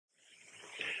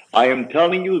I am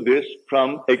telling you this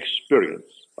from experience.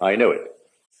 I know it.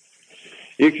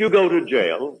 If you go to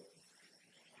jail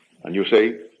and you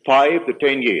say 5 to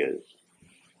 10 years,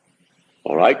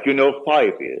 all right, you know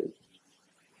 5 years,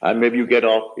 and maybe you get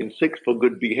off in 6 for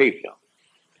good behavior.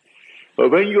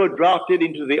 But when you are drafted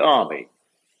into the army,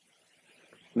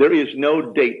 there is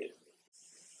no date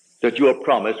that you are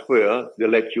promised where they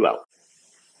let you out.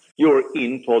 You're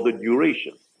in for the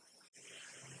duration.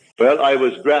 Well, I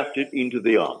was drafted into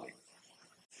the army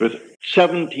with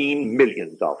 $17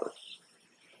 million.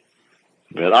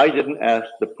 Well, I didn't ask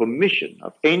the permission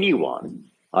of anyone.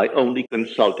 I only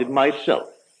consulted myself.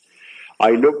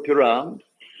 I looked around.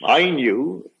 I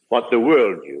knew what the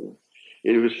world knew.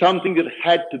 It was something that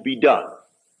had to be done.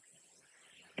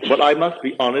 But I must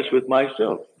be honest with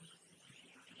myself.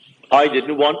 I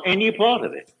didn't want any part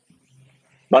of it,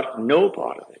 but no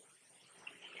part of it.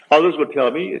 Others would tell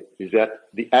me, is that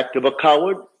the act of a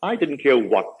coward? I didn't care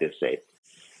what they said.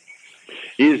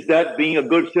 Is that being a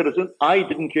good citizen? I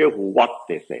didn't care what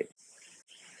they said.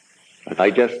 As I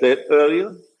just said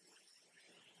earlier,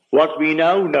 what we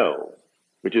now know,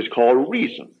 which is called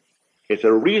reason, it's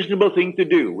a reasonable thing to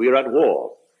do. We're at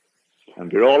war,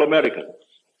 and we're all Americans,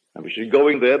 and we should go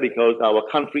in there because our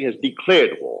country has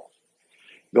declared war.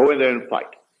 Go in there and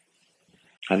fight.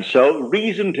 And so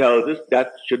reason tells us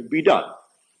that should be done.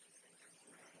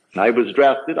 I was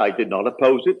drafted. I did not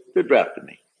oppose it. They drafted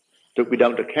me. Took me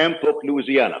down to Camp Hook,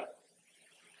 Louisiana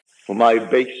for my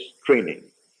base training.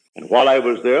 And while I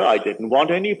was there, I didn't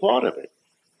want any part of it.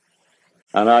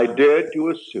 And I dared to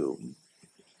assume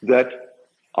that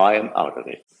I am out of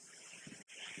it.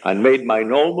 And made my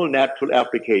normal, natural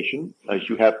application, as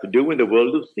you have to do in the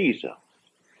world of Caesar.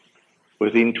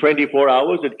 Within 24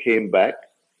 hours, it came back,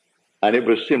 and it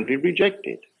was simply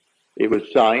rejected. It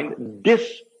was signed,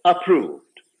 disapproved,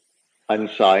 and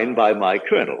signed by my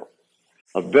colonel,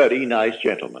 a very nice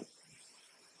gentleman.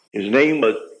 His name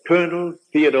was Colonel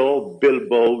Theodore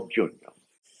Bilbo Jr.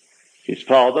 His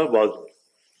father was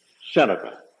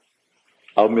Senator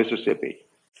of Mississippi.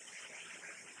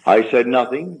 I said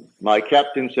nothing. My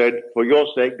captain said, for your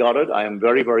sake, Goddard, I am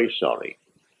very, very sorry.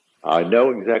 I know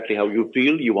exactly how you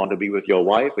feel. You want to be with your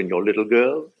wife and your little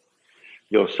girl.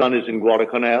 Your son is in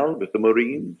Guadalcanal with the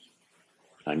Marines,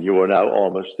 and you are now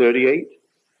almost 38.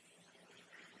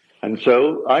 And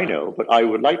so I know, but I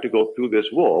would like to go through this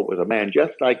war with a man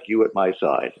just like you at my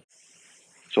side.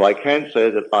 So I can't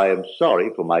say that I am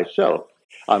sorry for myself.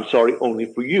 I'm sorry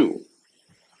only for you.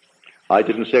 I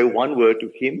didn't say one word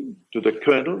to him, to the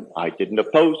colonel. I didn't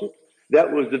oppose it.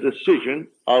 That was the decision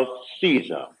of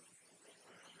Caesar.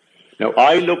 Now,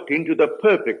 I looked into the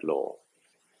perfect law,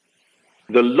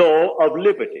 the law of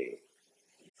liberty,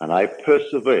 and I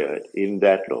persevered in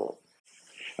that law.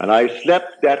 And I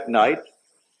slept that night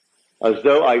as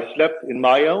though I slept in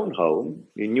my own home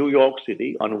in New York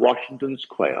City on Washington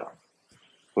Square,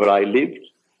 where I lived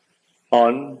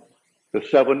on the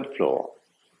 7th floor.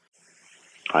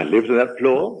 I lived on that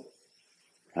floor,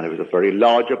 and it was a very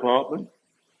large apartment,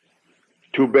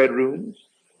 2 bedrooms,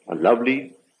 a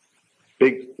lovely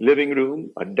big living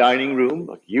room, a dining room,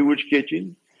 a huge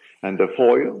kitchen, and the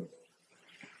foyer.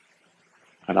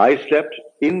 And I slept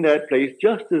in that place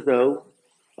just as though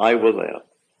I were there,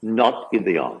 not in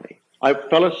the army. I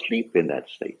fell asleep in that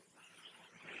state,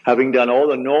 having done all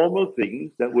the normal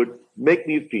things that would make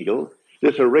me feel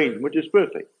this arrangement is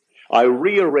perfect. I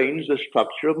rearranged the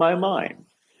structure of my mind.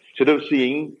 Instead of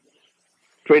seeing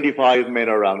 25 men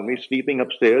around me sleeping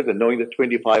upstairs and knowing that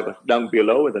 25 are down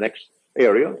below in the next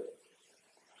area,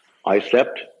 I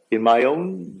slept in my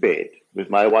own bed with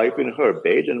my wife in her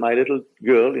bed and my little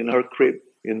girl in her crib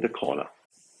in the corner.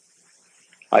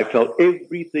 I felt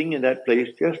everything in that place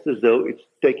just as though it's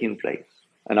taking place.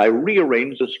 And I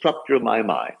rearranged the structure of my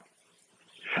mind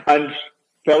and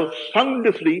fell sound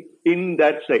asleep in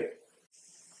that state.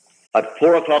 At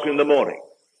 4 o'clock in the morning,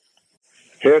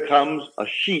 here comes a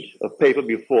sheet of paper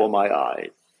before my eyes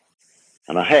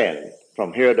and a hand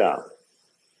from here down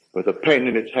with a pen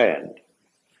in its hand.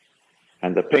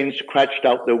 And the pen scratched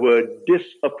out the word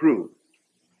disapproved.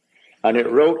 And it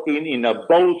wrote in a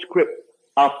bold script,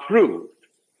 approved.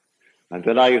 And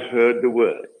then I heard the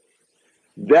word,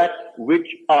 that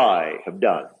which I have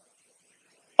done,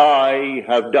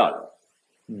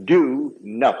 do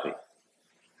nothing.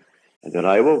 And then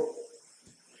I woke.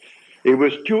 It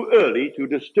was too early to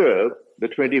disturb the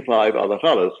 25 other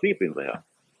fellows sleeping there.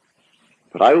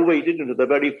 But I waited until the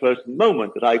very first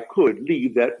moment that I could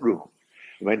leave that room.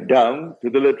 Went down to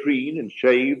the latrine and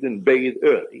shaved and bathed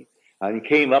early and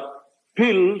came up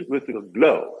filled with a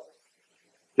glow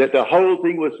that the whole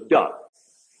thing was done.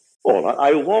 Well,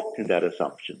 I walked in that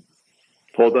assumption.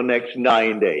 for the next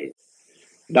 9 days.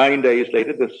 9 days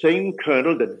later, the same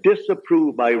colonel that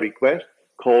disapproved my request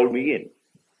called me in.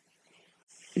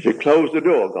 He said, close the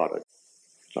door, Goddard.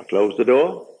 So I closed the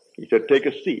door. He said, take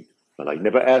a seat. Well, he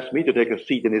never asked me to take a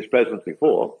seat in his presence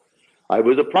before. I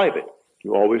was a private.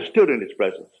 You always stood in his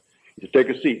presence. He said, take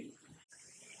a seat.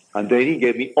 And then he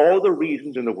gave me all the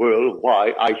reasons in the world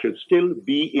why I should still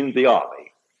be in the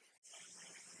army.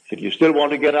 He said, you still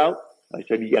want to get out? I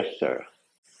said, yes, sir.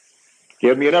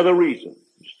 Give me another reason.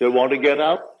 You still want to get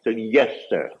out? I said, yes,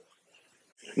 sir.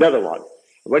 Another one.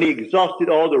 When he exhausted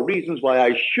all the reasons why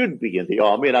I should be in the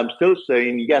army, and I'm still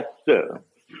saying, yes, sir.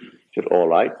 He said, all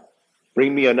right.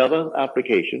 Bring me another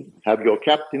application. Have your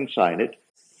captain sign it,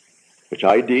 which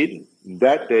I did.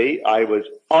 That day, I was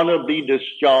honorably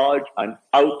discharged and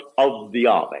out of the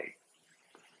army.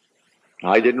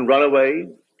 I didn't run away.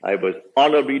 I was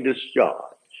honorably discharged.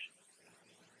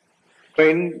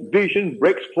 When vision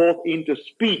breaks forth into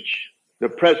speech, the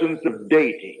presence of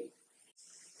deity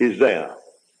is there.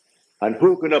 And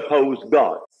who can oppose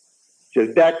God? So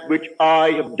that which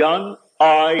I have done,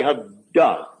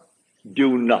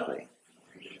 do nothing.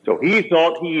 So he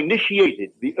thought he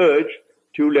initiated the urge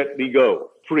to let me go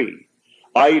free.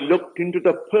 I looked into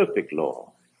the perfect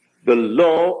law, the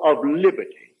law of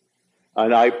liberty,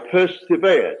 and I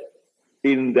persevered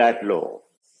in that law.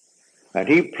 And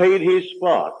he played his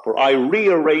part, for I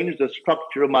rearranged the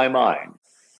structure of my mind.